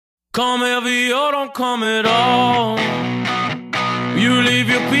Come heavy or don't come at all. You leave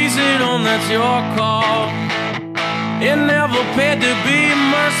your piece at home, that's your call. It never paid to be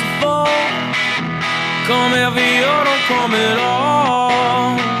merciful. Come heavy or don't come at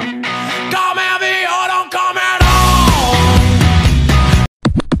all. Come heavy or don't come at all.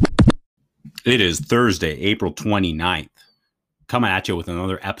 It is Thursday, April 29th. Coming at you with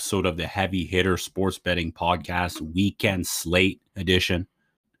another episode of the Heavy Hitter Sports Betting Podcast Weekend Slate Edition.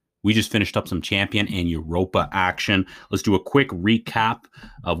 We just finished up some Champion and Europa action. Let's do a quick recap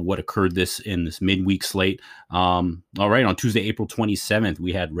of what occurred in this midweek slate. All right, on Tuesday, April 27th,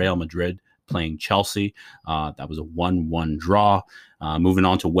 we had Real Madrid playing Chelsea. That was a 1-1 draw. Moving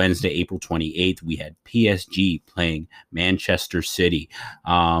on to Wednesday, April 28th, we had PSG playing Manchester City.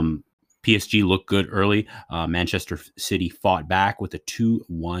 PSG looked good early. Manchester City fought back with a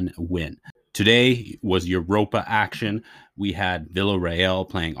 2-1 win. Today was Europa action. We had Villarreal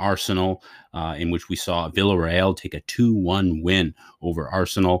playing Arsenal, in which we saw Villarreal take a 2-1 win over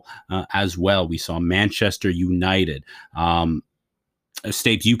Arsenal. As well, we saw Manchester United.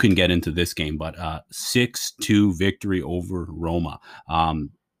 States, you can get into this game, but 6-2 victory over Roma.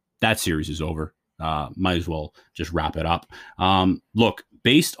 That series is over. Might as well just wrap it up. Look,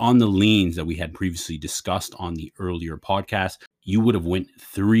 based on the leans that we had previously discussed on the earlier podcast, you would have went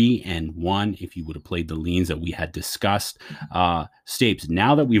 3-1 if you would have played the leans that we had discussed. Stapes,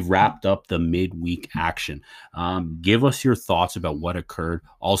 now that we've wrapped up the midweek action, give us your thoughts about what occurred.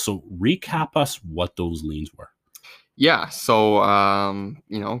 Also, recap us what those leans were. Yeah, so,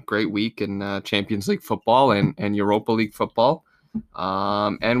 great week in Champions League football and Europa League football.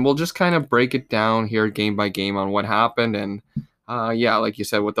 And we'll just kind of break it down here game by game on what happened and, like you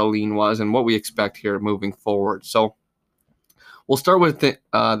said, what the lean was and what we expect here moving forward. So we'll start with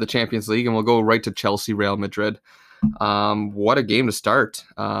the Champions League and we'll go right to Chelsea, Real Madrid. What a game to start.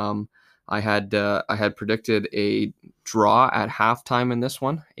 I had predicted a draw at halftime in this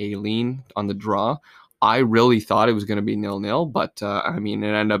one, a lean on the draw. I really thought it was going to be 0-0, but it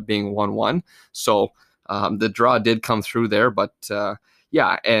ended up being 1-1. So the draw did come through there, but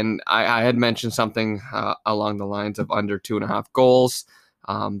and I had mentioned something along the lines of under 2.5 goals.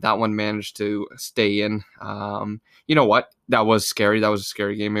 That one managed to stay in. You know what? That was scary. That was a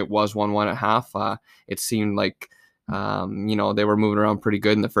scary game. It was 1-1 at half. It seemed like, they were moving around pretty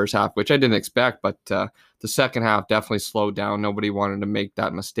good in the first half, which I didn't expect, but the second half definitely slowed down. Nobody wanted to make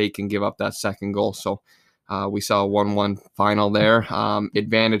that mistake and give up that second goal. So we saw a 1-1 final there.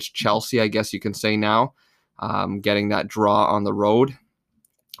 Advantage Chelsea, I guess you can say now, getting that draw on the road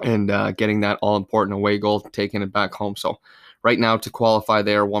and getting that all-important away goal, taking it back home. So right now to qualify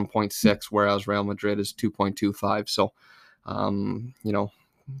there, 1.6, whereas Real Madrid is 2.25. So,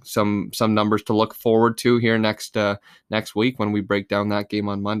 some numbers to look forward to here next week when we break down that game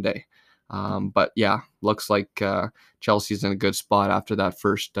on Monday. But yeah, looks like Chelsea's in a good spot after that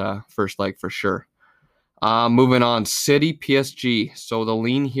first leg for sure. Moving on, City PSG. So the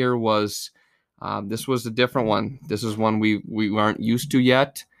lean here was this was a different one. This is one we weren't used to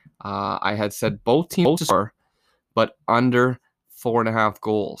yet. I had said both teams score, but under 4.5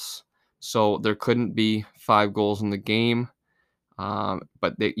 goals. So there couldn't be 5 goals in the game.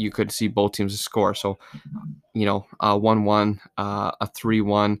 But you could see both teams score. So, a 1-1, a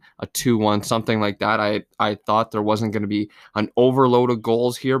 3-1, a 2-1, something like that. I thought there wasn't going to be an overload of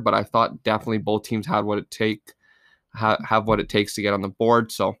goals here, but I thought definitely both teams had what it have what it takes to get on the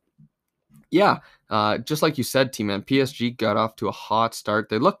board. So, yeah, just like you said, T-Man, PSG got off to a hot start.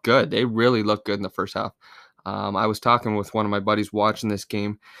 They look good. They really look good in the first half. I was talking with one of my buddies watching this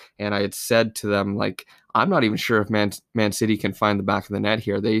game, and I had said to them, I'm not even sure if Man City can find the back of the net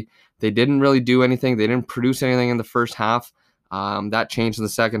here. They didn't really do anything. They didn't produce anything in the first half. That changed in the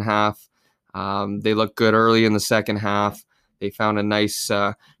second half. They looked good early in the second half. They found a nice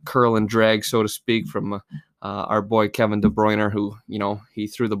curl and drag, so to speak, from our boy Kevin De Bruyne, who, he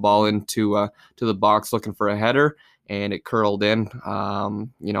threw the ball into to the box looking for a header, and it curled in.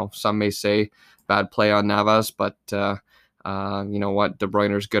 Some may say bad play on Navas, but you know what? De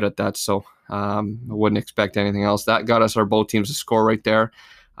Bruyne's good at that, so I wouldn't expect anything else. That got us our both teams to score right there.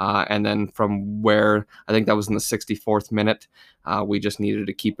 And then from where, I think that was in the 64th minute, we just needed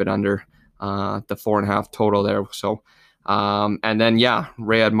to keep it under the 4.5 total there. So, and then,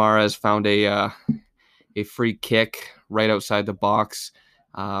 Riyad Mahrez found a free kick right outside the box,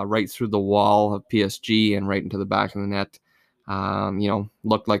 right through the wall of PSG and right into the back of the net.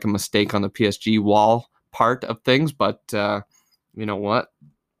 Looked like a mistake on the PSG wall part of things, but you know what?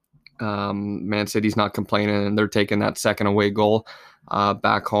 Man City's not complaining, and they're taking that second away goal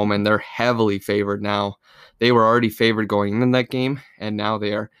back home, and they're heavily favored now. They were already favored going into that game, and now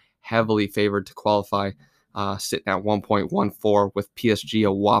they are heavily favored to qualify, sitting at 1.14 with PSG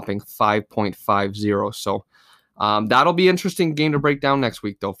a whopping 5.50. So that'll be an interesting game to break down next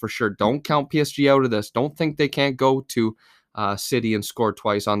week, though, for sure. Don't count PSG out of this. Don't think they can't go to City and score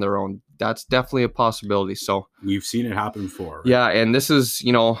twice on their own. That's definitely a possibility. So we've seen it happen before. Right? Yeah, and this is,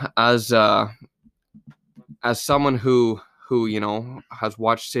 as someone who has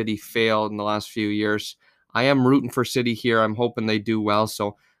watched City fail in the last few years, I am rooting for City here. I'm hoping they do well.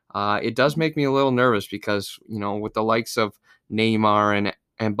 So it does make me a little nervous because, with the likes of Neymar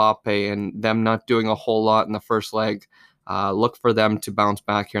and Mbappe and them not doing a whole lot in the first leg, look for them to bounce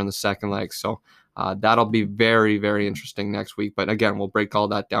back here in the second leg. So that'll be very, very interesting next week. But again, we'll break all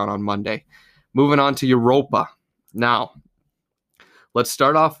that down on Monday. Moving on to Europa. Now, let's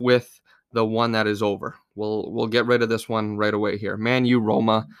start off with the one that is over. We'll get rid of this one right away here. Man U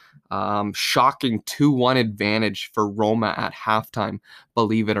Roma, shocking 2-1 advantage for Roma at halftime,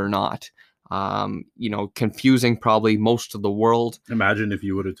 believe it or not. Confusing probably most of the world. Imagine if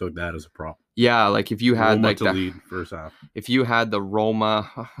you would have took that as a prop. Yeah, like if you had Roma to lead first half. If you had the Roma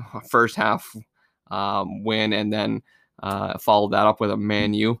first half win and then followed that up with a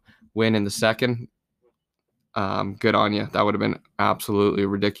Man U win in the second, good on you. That would have been absolutely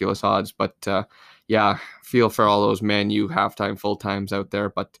ridiculous odds. But feel for all those Man U halftime, full times out there.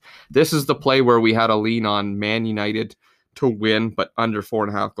 But this is the play where we had a lean on Man United to win, but under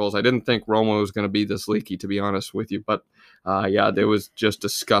 4.5 goals. I didn't think Roma was going to be this leaky, to be honest with you. But it was just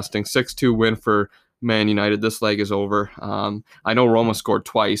disgusting. 6-2 win for Man United. This leg is over. I know Roma scored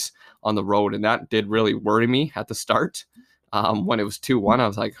twice on the road, and that did really worry me at the start. When it was 2-1, I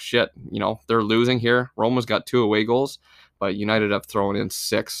was like, shit, they're losing here. Roma's got 2 away goals, but United have thrown in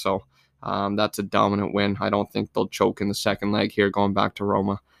 6. So that's a dominant win. I don't think they'll choke in the second leg here, going back to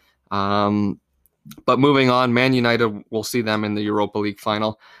Roma. But moving on, Man United, we'll see them in the Europa League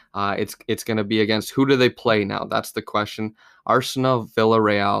final. It's going to be against, who do they play now? That's the question. Arsenal,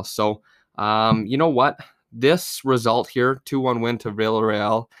 Villarreal. So, you know what? This result here, 2-1 win to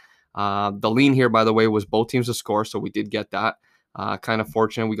Villarreal. The lean here, by the way, was both teams to score, so we did get that. Kind of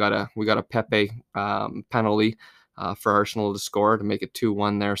fortunate. We got a Pepe penalty for Arsenal to score to make it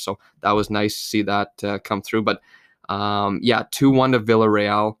 2-1 there. So that was nice to see that come through. But 2-1 to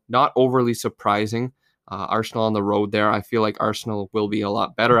Villarreal, not overly surprising. Arsenal on the road there. I feel like Arsenal will be a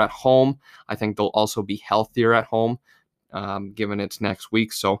lot better at home. I think they'll also be healthier at home, given it's next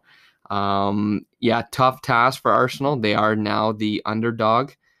week. So, tough task for Arsenal. They are now the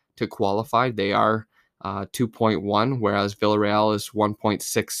underdog to qualify. They are 2.1, whereas Villarreal is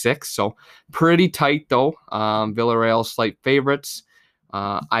 1.66. So pretty tight, though. Villarreal slight favorites.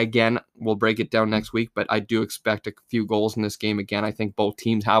 Again, we'll break it down next week, but I do expect a few goals in this game. Again, I think both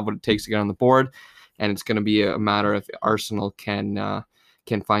teams have what it takes to get on the board, and it's going to be a matter if Arsenal can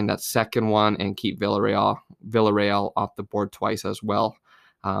find that second one and keep Villarreal off the board twice as well.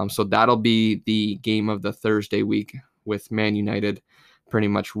 So that'll be the game of the Thursday week, with Man United pretty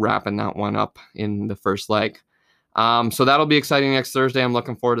much wrapping that one up in the first leg. So that'll be exciting next Thursday. I'm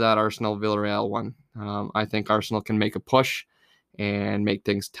looking forward to that Arsenal-Villarreal one. I think Arsenal can make a push and make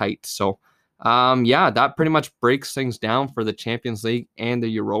things tight. So, that pretty much breaks things down for the Champions League and the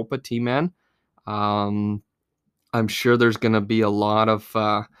Europa team, man. I'm sure there's going to be a lot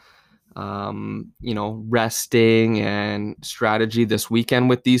of, resting and strategy this weekend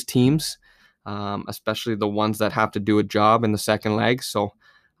with these teams, especially the ones that have to do a job in the second leg. So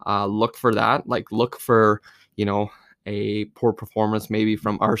look for that. Look for, a poor performance maybe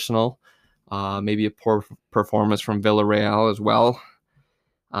from Arsenal, maybe a poor performance from Villarreal as well.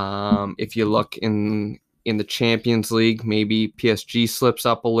 If you look in the Champions League, maybe PSG slips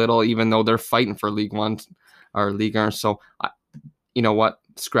up a little, even though they're fighting for League One or Ligue 1. So, you know what?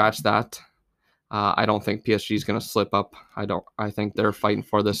 Scratch that. I don't think PSG is going to slip up. I think they're fighting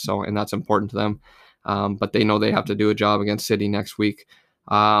for this, and that's important to them. But they know they have to do a job against City next week.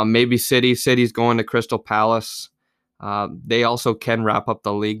 Maybe City's going to Crystal Palace. They also can wrap up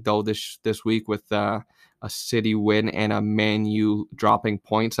the league, though, this week with a City win and a Man U dropping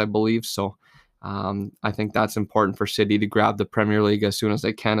points, I believe. So I think that's important for City to grab the Premier League as soon as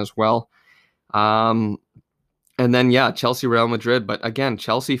they can as well. And then, Chelsea, Real Madrid. But again,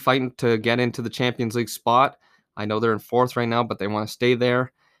 Chelsea fighting to get into the Champions League spot. I know they're in 4th right now, but they want to stay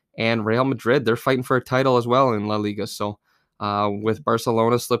there. And Real Madrid, they're fighting for a title as well in La Liga. So with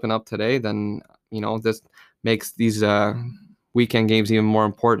Barcelona slipping up today, then, this makes these weekend games even more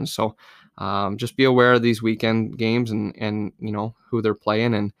important. So just be aware of these weekend games and who they're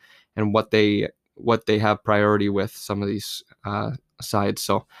playing and what they have priority with some of these sides.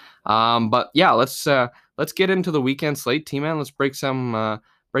 So, let's get into the weekend slate, team, man. Let's break some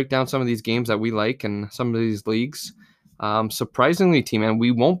break down some of these games that we like and some of these leagues. Surprisingly, T-Man,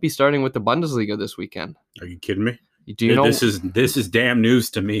 we won't be starting with the Bundesliga this weekend. Are you kidding me? Do you know this is damn news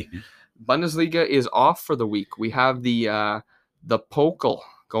to me? Bundesliga is off for the week. We have the Pokal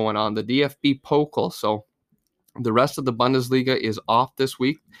going on, the DFB Pokal. So the rest of the Bundesliga is off this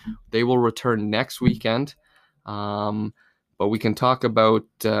week. They will return next weekend. But we can talk about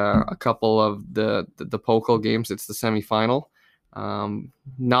a couple of the Pokal games. It's the semifinal.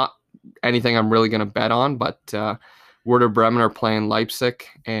 Not anything I'm really going to bet on, but Werder Bremen are playing Leipzig,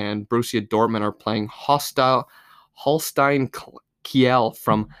 and Borussia Dortmund are playing Holstein Kiel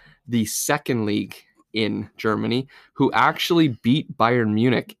from the second league in Germany, who actually beat Bayern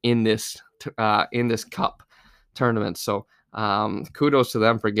Munich in this cup tournament. So kudos to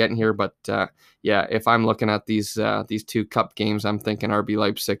them for getting here. But if I'm looking at these two cup games, I'm thinking RB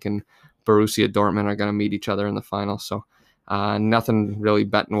Leipzig and Borussia Dortmund are going to meet each other in the final. So nothing really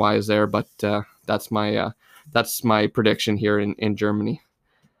betting wise there, but that's my prediction here in Germany.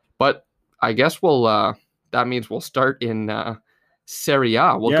 But I guess that means we'll start in Serie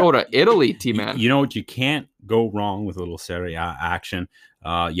A. We'll go to Italy, T-Man. You know what? You can't go wrong with a little Serie A action.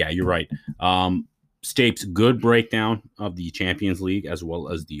 You're right. Stapes, good breakdown of the Champions League as well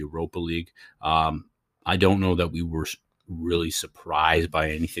as the Europa League. I don't know that we were really surprised by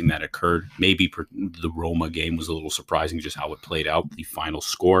anything that occurred. Maybe the Roma game was a little surprising, just how it played out, the final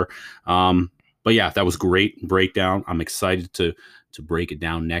score. But yeah, that was great breakdown. I'm excited to break it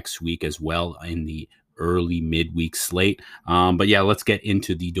down next week as well in the early midweek slate. But yeah, let's get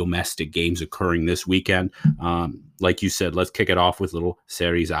into the domestic games occurring this weekend. Like you said, let's kick it off with a little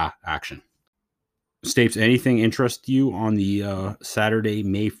Serie A action. Stapes, anything interest you on the Saturday,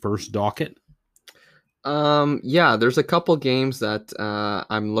 May 1st docket? There's a couple games that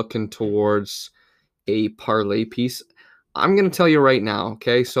I'm looking towards a parlay piece. I'm going to tell you right now,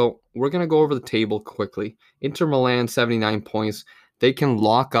 okay? So we're going to go over the table quickly. Inter Milan, 79 points. They can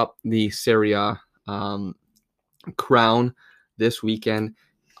lock up the Serie A crown this weekend,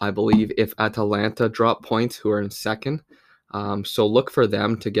 I believe, if Atalanta drop points, who are in second. So look for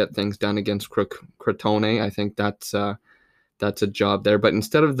them to get things done against Crotone. I think that's a job there. But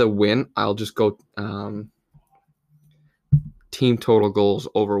instead of the win, I'll just go team total goals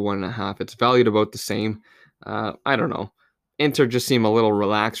over 1.5. It's valued about the same. I don't know. Inter just seem a little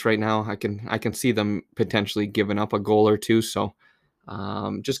relaxed right now. I can see them potentially giving up a goal or two. So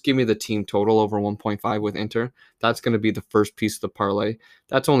just give me the team total over 1.5 with Inter. That's going to be the first piece of the parlay.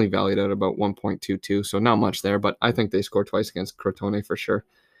 That's only valued at about 1.22, so not much there, but I think they score twice against Crotone for sure.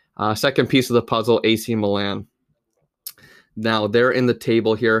 Second piece of the puzzle, AC Milan. Now, they're in the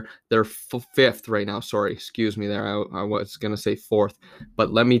table here. They're fifth right now. Sorry, excuse me there. I was going to say fourth,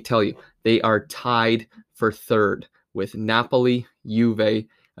 but let me tell you, they are tied for third with Napoli, Juve,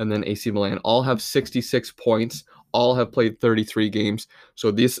 and then AC Milan. All have 66 points. All have played 33 games.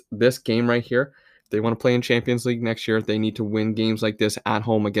 So this game right here, if they want to play in Champions League next year, they need to win games like this at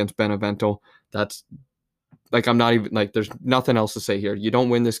home against Benevento. That's like, I'm not even like, there's nothing else to say here. You don't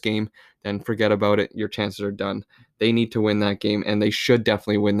win this game, then forget about it. Your chances are done. They need to win that game, and they should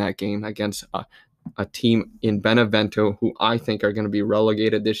definitely win that game against a team in Benevento who I think are going to be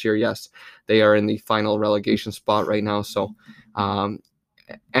relegated this year. Yes, they are in the final relegation spot right now. So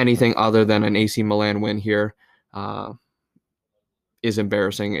anything other than an AC Milan win here is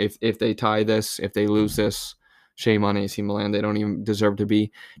embarrassing. If they tie this, if they lose this, shame on AC Milan. They don't even deserve to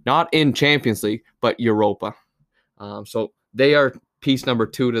be not in Champions League, but Europa. So they are piece number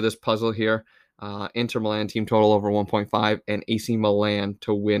 2 to this puzzle here. Inter Milan team total over 1.5 and AC Milan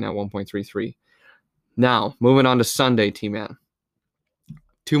to win at 1.33. Now, moving on to Sunday, T-Man.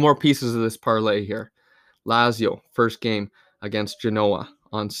 2 more pieces of this parlay here. Lazio, first game against Genoa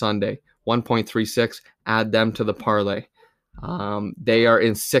on Sunday, 1.36. Add them to the parlay. They are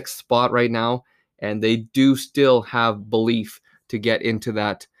in 6th spot right now, and they do still have belief to get into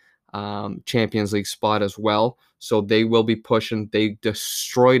that Champions League spot as well. So they will be pushing. They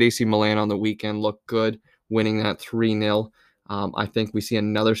destroyed AC Milan on the weekend, looked good, winning that 3-0. I think we see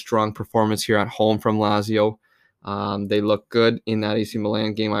another strong performance here at home from Lazio. They look good in that AC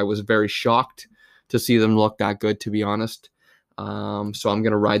Milan game. I was very shocked to see them look that good, to be honest. So I'm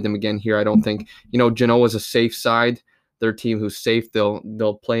going to ride them again here. I don't think, Genoa is a safe side. Their team who's safe,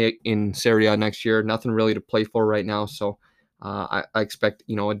 they'll play in Serie A next year. Nothing really to play for right now. So I expect,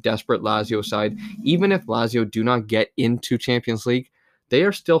 a desperate Lazio side. Even if Lazio do not get into Champions League, they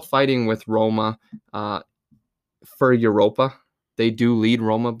are still fighting with Roma for Europa. They do lead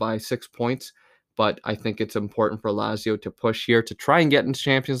Roma by 6 points, but I think it's important for Lazio to push here to try and get into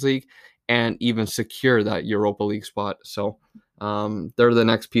Champions League and even secure that Europa League spot. So They're the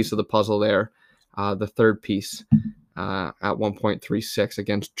next piece of the puzzle there, the third piece at 1.36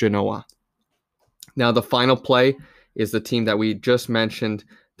 against Genoa. Now, the final play is the team that we just mentioned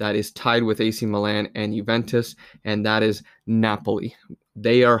that is tied with AC Milan and Juventus, and that is Napoli.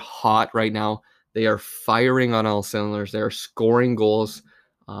 They are hot right now. They are firing on all cylinders. They are scoring goals.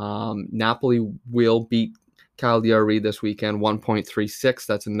 Napoli will beat Cagliari this weekend, 1.36.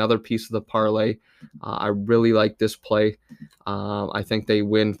 That's another piece of the parlay. I really like this play. I think they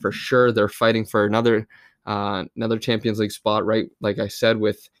win for sure. They're fighting for another Champions League spot, right? Like I said,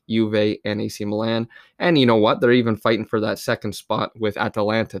 with Juve and AC Milan. And you know what? They're even fighting for that second spot with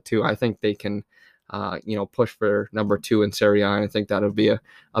Atalanta too. I think they can, push for number 2 in Serie A. And I think that would be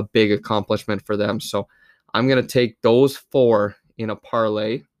a big accomplishment for them. So I'm going to take those 4 in a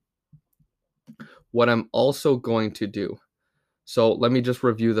parlay. What I'm also going to do, so let me just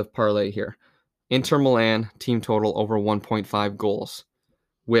review the parlay here. Inter Milan team total over 1.5 goals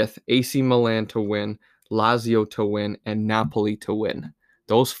with AC Milan to win, Lazio to win, and Napoli to win.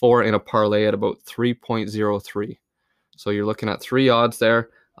 Those 4 in a parlay at about 3.03. So you're looking at 3 odds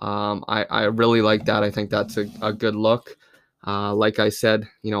there. I really like that. I think that's a good look. Like I said,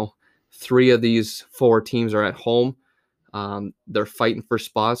 3 of these 4 teams are at home. They're fighting for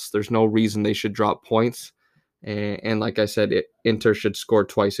spots. There's no reason they should drop points. And like I said, Inter should score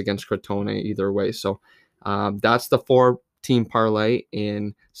twice against Crotone either way. So that's the 4-team parlay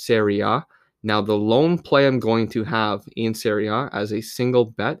in Serie A. Now, the lone play I'm going to have in Serie A as a single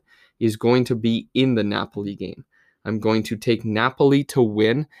bet is going to be in the Napoli game. I'm going to take Napoli to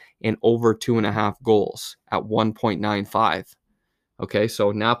win and over 2.5 goals at 1.95. Okay,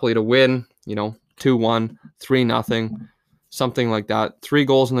 so Napoli to win, 2-1, 3-0, something like that. 3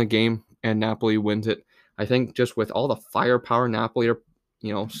 goals in the game, and Napoli wins it. I think just with all the firepower Napoli are,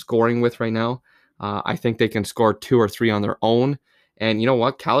 scoring with right now, I think they can score 2 or 3 on their own. And you know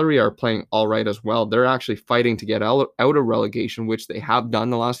what? Cagliari are playing all right as well. They're actually fighting to get out of relegation, which they have done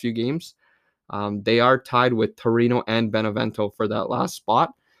the last few games. They are tied with Torino and Benevento for that last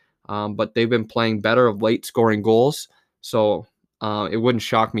spot, but they've been playing better of late, scoring goals. So it wouldn't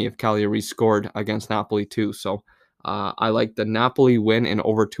shock me if Cagliari scored against Napoli too. So I like the Napoli win in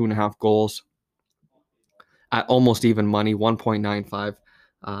over 2.5 goals at almost even money, 1.95.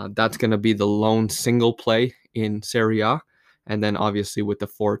 That's going to be the lone single play in Serie A. And then obviously with the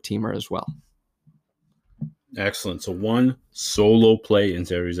 4-teamer as well. Excellent. So 1 solo play in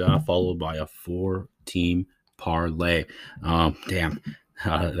Serie A followed by a 4-team parlay. Damn,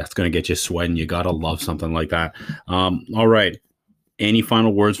 that's going to get you sweating. You got to love something like that. All right. Any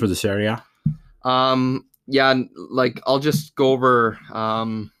final words for the Serie A? Yeah, I'll just go over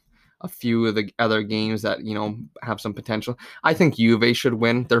a few of the other games that, have some potential. I think Juve should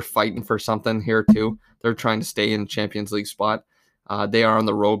win. They're fighting for something here too. They're trying to stay in Champions League spot. They are on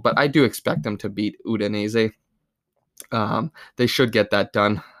the road, but I do expect them to beat Udinese. They should get that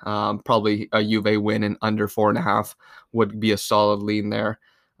done. Probably a Juve win in under 4.5 would be a solid lean there.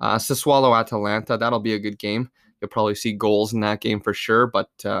 Sassuolo Atalanta, that'll be a good game. You'll probably see goals in that game for sure,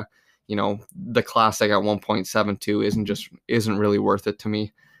 but the classic at 1.72 isn't really worth it to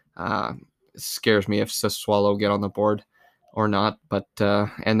me. It scares me if Sassuolo get on the board or not. But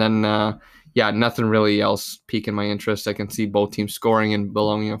and then nothing really else piquing my interest. I can see both teams scoring in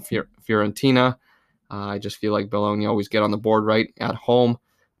Bologna Fiorentina. I just feel like Bologna always get on the board right at home,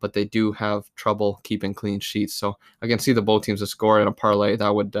 but they do have trouble keeping clean sheets. So I can see the both teams to score in a parlay.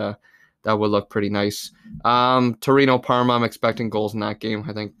 That would look pretty nice. Torino Parma, I'm expecting goals in that game.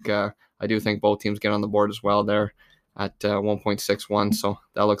 I do think both teams get on the board as well there at 1.61. So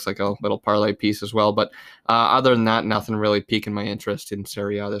that looks like a little parlay piece as well. But other than that, nothing really piquing my interest in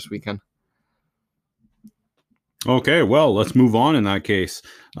Serie A this weekend. Okay, well, let's move on in that case.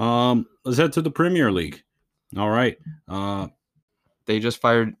 Let's head to the Premier League. All right. They just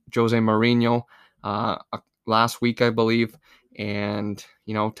fired Jose Mourinho last week, I believe. And,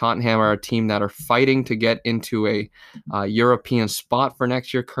 Tottenham are a team that are fighting to get into a European spot for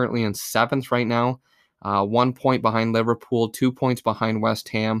next year, currently in 7th right now. 1 point behind Liverpool, 2 points behind West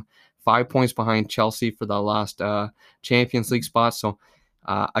Ham, 5 points behind Chelsea for the last Champions League spot. So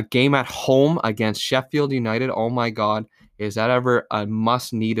a game at home against Sheffield United. Oh my God, is that ever a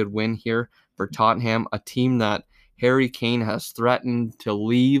must-needed win here for Tottenham? A team that Harry Kane has threatened to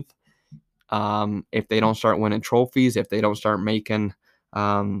leave if they don't start winning trophies, if they don't start making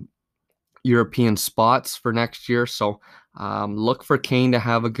European spots for next year. So look for Kane to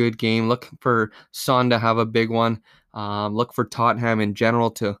have a good game. Look for Son to have a big one. Look for Tottenham in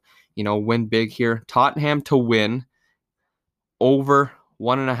general to, win big here. Tottenham to win over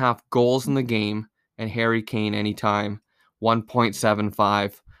 1.5 goals in the game and Harry Kane anytime.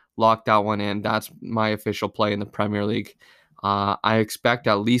 1.75. Lock that one in. That's my official play in the Premier League. I expect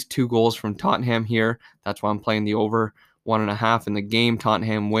at least 2 goals from Tottenham here. That's why I'm playing the over 1.5 in the game.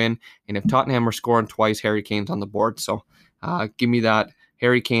 Tottenham win. And if Tottenham are scoring twice, Harry Kane's on the board. So give me that.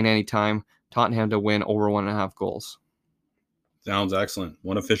 Harry Kane anytime. Tottenham to win over 1.5 goals. Sounds excellent.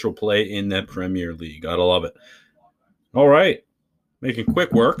 One official play in the Premier League. Gotta love it. All right. Making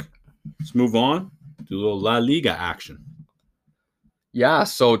quick work. Let's move on to a little La Liga action. Yeah,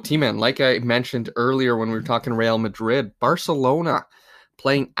 so T-Man, like I mentioned earlier when we were talking Real Madrid, Barcelona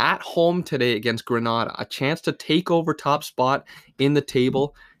playing at home today against Granada. A chance to take over top spot in the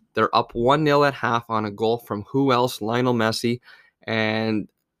table. They're up 1-0 at half on a goal from who else? Lionel Messi. And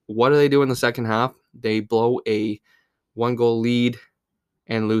what do they do in the second half? They blow a 1-goal lead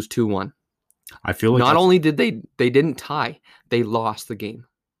and lose 2-1. I feel like not only did they didn't tie, they lost the game.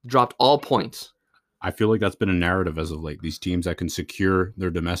 Dropped all points. I feel like that's been a narrative as of late. These teams that can secure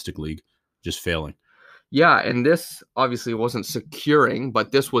their domestic league just failing. Yeah, and this obviously wasn't securing,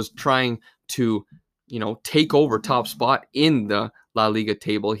 but this was trying to, take over top spot in the La Liga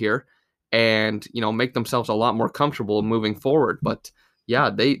table here and, make themselves a lot more comfortable moving forward. But yeah,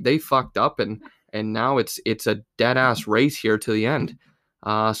 they fucked up and now it's a dead ass race here to the end.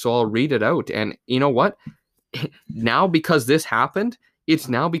 So I'll read it out. And you know what? Now because this happened, it's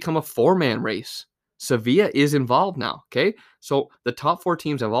now become a 4-man race. Sevilla is involved now, okay? So the top 4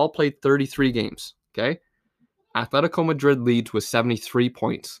 teams have all played 33 games, okay? Atletico Madrid leads with 73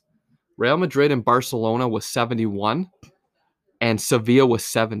 points. Real Madrid and Barcelona with 71, and Sevilla with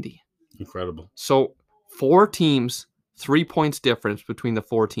 70. Incredible. So 4 teams, 3 points difference between the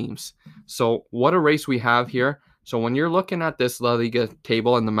 4 teams. So what a race we have here. So when you're looking at this La Liga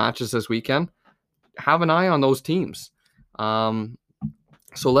table and the matches this weekend, have an eye on those teams.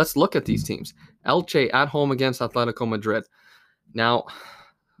 So let's look at these teams. Elche at home against Atletico Madrid. Now,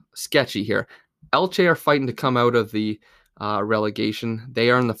 sketchy here. Elche are fighting to come out of the relegation. They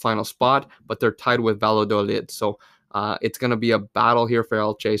are in the final spot, but they're tied with Valladolid. So it's going to be a battle here for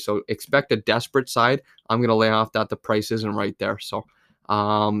Elche. So expect a desperate side. I'm going to lay off that the price isn't right there. So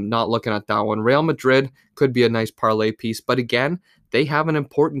not looking at that one. Real Madrid could be a nice parlay piece. But again, they have an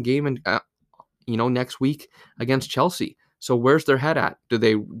important game in, next week against Chelsea. So where's their head at? Do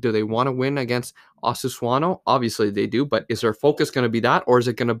they want to win against Osasuna? Obviously they do, but is their focus going to be that, or is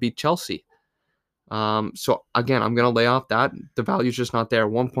it going to be Chelsea? So again, I'm going to lay off that. The value's just not there.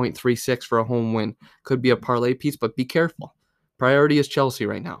 1.36 for a home win. Could be a parlay piece, but be careful. Priority is Chelsea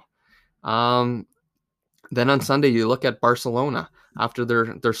right now. Then on Sunday, you look at Barcelona after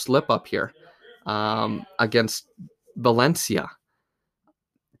their slip up here against Valencia.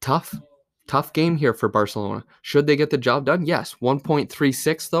 Tough game here for Barcelona. Should they get the job done? Yes.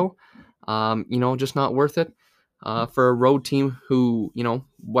 1.36 though. Just not worth it for a road team who,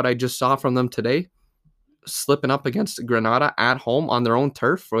 what I just saw from them today, slipping up against Granada at home on their own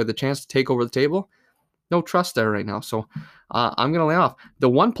turf for the chance to take over the table. No trust there right now. So I'm going to lay off. The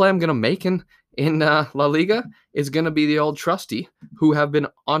one play I'm going to make in La Liga is going to be the old trusty who have been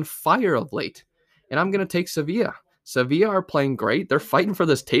on fire of late. And I'm going to take Sevilla. Sevilla are playing great. They're fighting for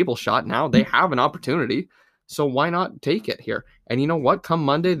this table shot now. They have an opportunity. So why not take it here? And you know what? Come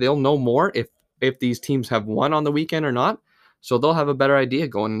Monday, they'll know more if these teams have won on the weekend or not. So they'll have a better idea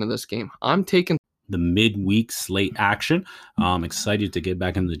going into this game. I'm taking the midweek slate action. I'm excited to get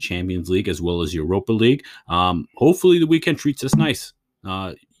back into the Champions League as well as Europa League. Hopefully the weekend treats us nice.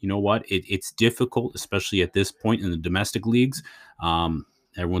 You know what? It's difficult, especially at this point in the domestic leagues.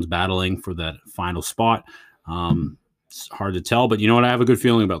 Everyone's battling for that final spot. It's hard to tell, but you know what? I have a good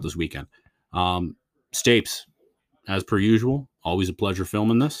feeling about this weekend. Stapes, as per usual, always a pleasure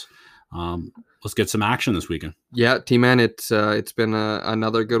filming this. Let's get some action this weekend. Yeah, T-Man, it's been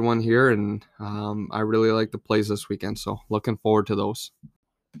another good one here, and I really like the plays this weekend, so looking forward to those.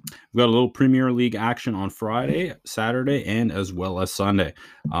 We've got a little Premier League action on Friday, Saturday, and as well as Sunday.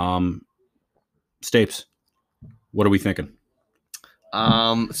 Stapes, what are we thinking?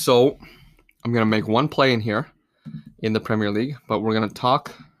 So I'm going to make one play in here in the Premier League, but we're going to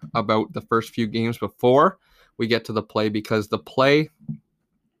talk about the first few games before we get to the play, because the play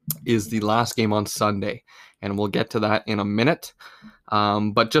is the last game on Sunday, and we'll get to that in a minute.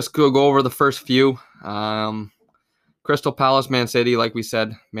 But just go over the first few. Crystal Palace, Man City, like we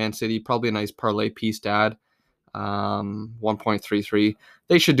said, Man City, probably a nice parlay piece to add. 1.33.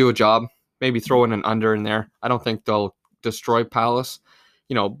 They should do a job. Maybe throw in an under in there. I don't think they'll destroy Palace,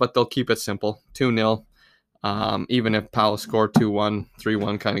 but they'll keep it simple. 2-0. Even if Palace score 2-1,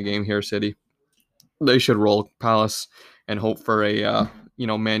 3-1 kind of game here, City, they should roll Palace and hope for a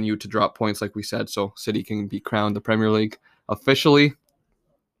Man U to drop points like we said, so City can be crowned the Premier League officially.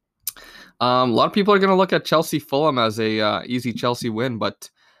 A lot of people are going to look at Chelsea-Fulham as a easy Chelsea win, but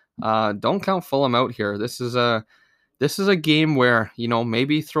don't count Fulham out here. This is a game where,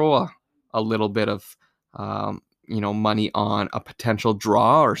 maybe throw a little bit of, money on a potential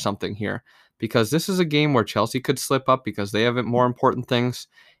draw or something here, because this is a game where Chelsea could slip up because they have more important things,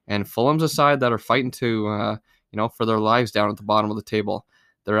 and Fulham's a side that are fighting to, for their lives down at the bottom of the table.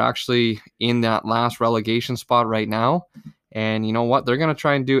 They're actually in that last relegation spot right now. And you know what? They're going to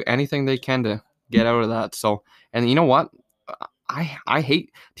try and do anything they can to get out of that. So, and you know what? I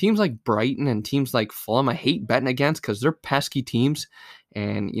hate teams like Brighton and teams like Fulham. I hate betting against because they're pesky teams.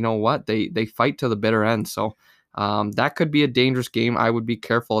 And you know what? They fight to the bitter end. So that could be a dangerous game. I would be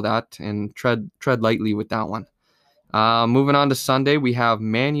careful of that and tread lightly with that one. Moving on to Sunday, we have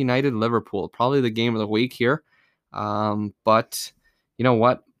Man United Liverpool, probably the game of the week here. But you know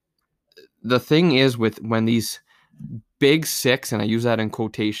what? The thing is when these Big Six, and I use that in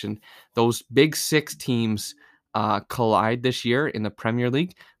quotation, those Big Six teams collide this year in the Premier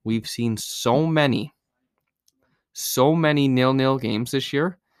League. We've seen so many 0-0 games this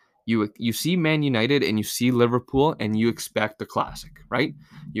year. You see Man United and you see Liverpool and you expect the classic, right?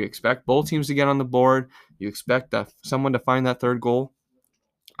 You expect both teams to get on the board. You expect someone to find that third goal.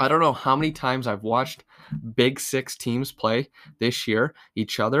 I don't know how many times I've watched Big Six teams play this year,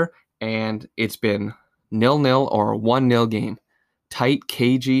 each other, and it's been 0-0 or a 1-0 game. Tight,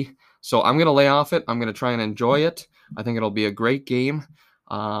 cagey. So I'm going to lay off it. I'm going to try and enjoy it. I think it'll be a great game.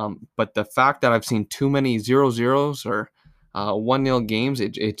 But the fact that I've seen too many 0-0s or 1-0 games,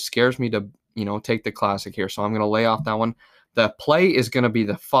 it scares me to, take the classic here. So I'm going to lay off that one. The play is going to be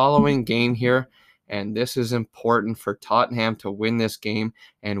the following game here. And this is important for Tottenham to win this game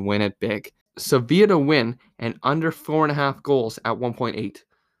and win it big. Sevilla to win and under 4.5 goals at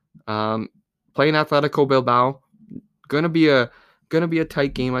 1.8. Playing Atletico Bilbao, gonna be a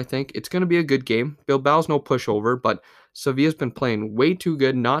tight game. I think it's gonna be a good game. Bilbao's no pushover, but Sevilla's been playing way too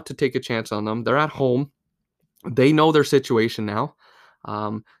good not to take a chance on them. They're at home. They know their situation now.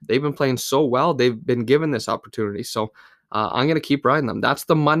 They've been playing so well. They've been given this opportunity. So I'm gonna keep riding them. That's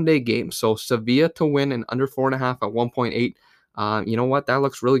the Monday game. So Sevilla to win and under 4.5 at 1.8. You know what? That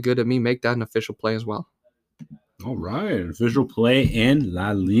looks really good to me. Make that an official play as well. All right, an official play in La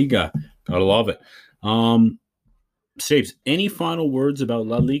Liga. Gotta love it. Saves, any final words about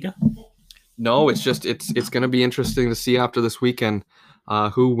La Liga? No, it's going to be interesting to see after this weekend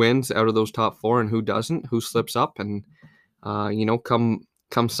who wins out of those top four and who doesn't, who slips up, and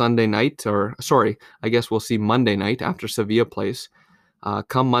come Sunday night, or sorry, I guess we'll see Monday night after Sevilla plays.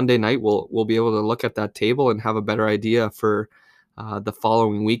 Come Monday night, we'll be able to look at that table and have a better idea for the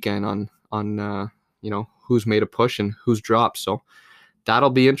following weekend on who's made a push and who's dropped. So that'll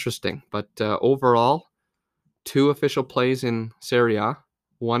be interesting. But overall, 2 official plays in Serie A,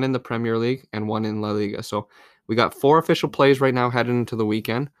 1 in the Premier League, and 1 in La Liga. So we got 4 official plays right now heading into the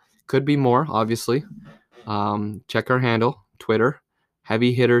weekend. Could be more, obviously. Check our handle, Twitter,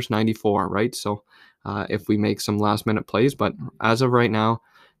 Heavy Hitters 94, right? So if we make some last minute plays, but as of right now,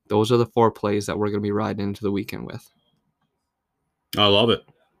 those are the 4 plays that we're going to be riding into the weekend with. I love it.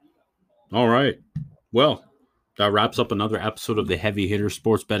 All right. Well, that wraps up another episode of the Heavy Hitter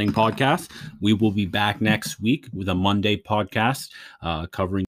Sports Betting Podcast. We will be back next week with a Monday podcast covering